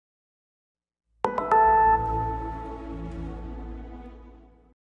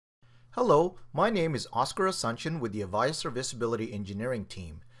Hello, my name is Oscar Asuncion with the Avaya Serviceability Engineering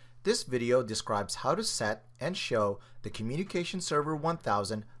team. This video describes how to set and show the Communication Server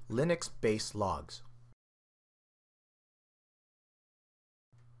 1000 Linux-based logs.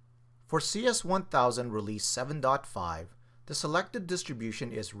 For CS1000 Release 7.5, the selected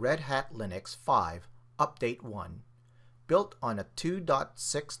distribution is Red Hat Linux 5 Update 1, built on a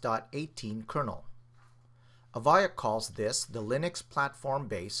 2.6.18 kernel. Avaya calls this the Linux Platform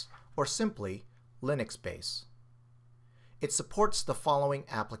Base, or simply Linux Base. It supports the following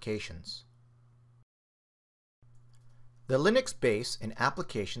applications. The Linux Base and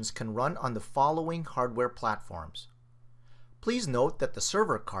applications can run on the following hardware platforms. Please note that the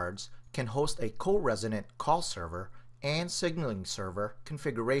server cards can host a co-resident call server and signaling server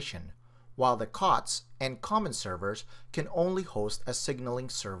configuration, while the COTS and common servers can only host a signaling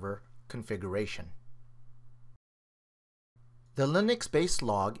server configuration. The Linux-based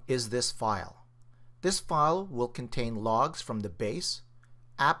log is this file. This file will contain logs from the base,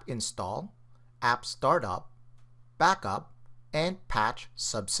 app install, app startup, backup, and patch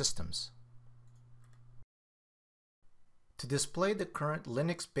subsystems. To display the current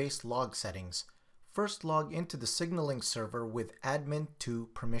Linux-based log settings, first log into the signaling server with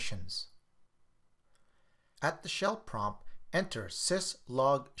admin2 permissions. At the shell prompt, enter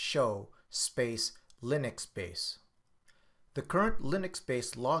syslog show space Linux base. The current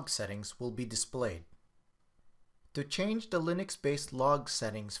Linux-based log settings will be displayed. To change the Linux-based log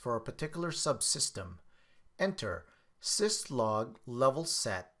settings for a particular subsystem, enter syslog level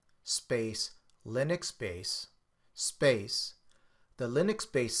set space Linux base space the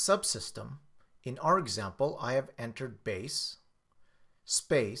Linux-based subsystem. In our example, I have entered base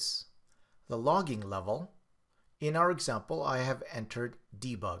space the logging level. In our example, I have entered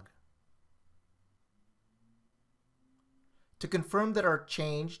debug. To confirm that our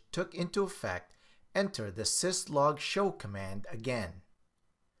change took into effect, enter the syslog show command again.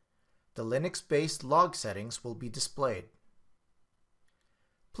 The Linux-based log settings will be displayed.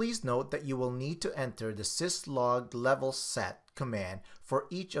 Please note that you will need to enter the syslog level set command for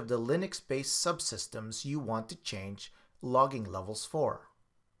each of the Linux-based subsystems you want to change logging levels for.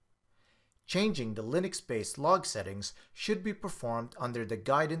 Changing the Linux-based log settings should be performed under the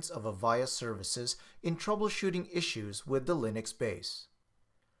guidance of Avaya services in troubleshooting issues with the Linux base.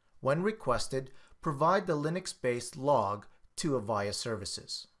 When requested, provide the Linux-based log to Avaya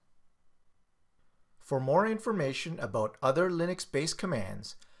services. For more information about other Linux-based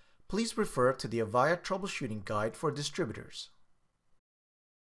commands, please refer to the Avaya Troubleshooting Guide for Distributors.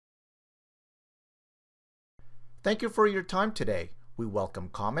 Thank you for your time today. We welcome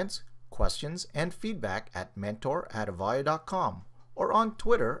comments, questions, and feedback at mentor@avaya.com or on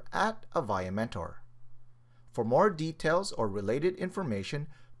Twitter @AvayaMentor. For more details or related information,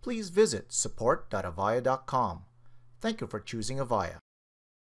 please visit support.avaya.com. Thank you for choosing Avaya.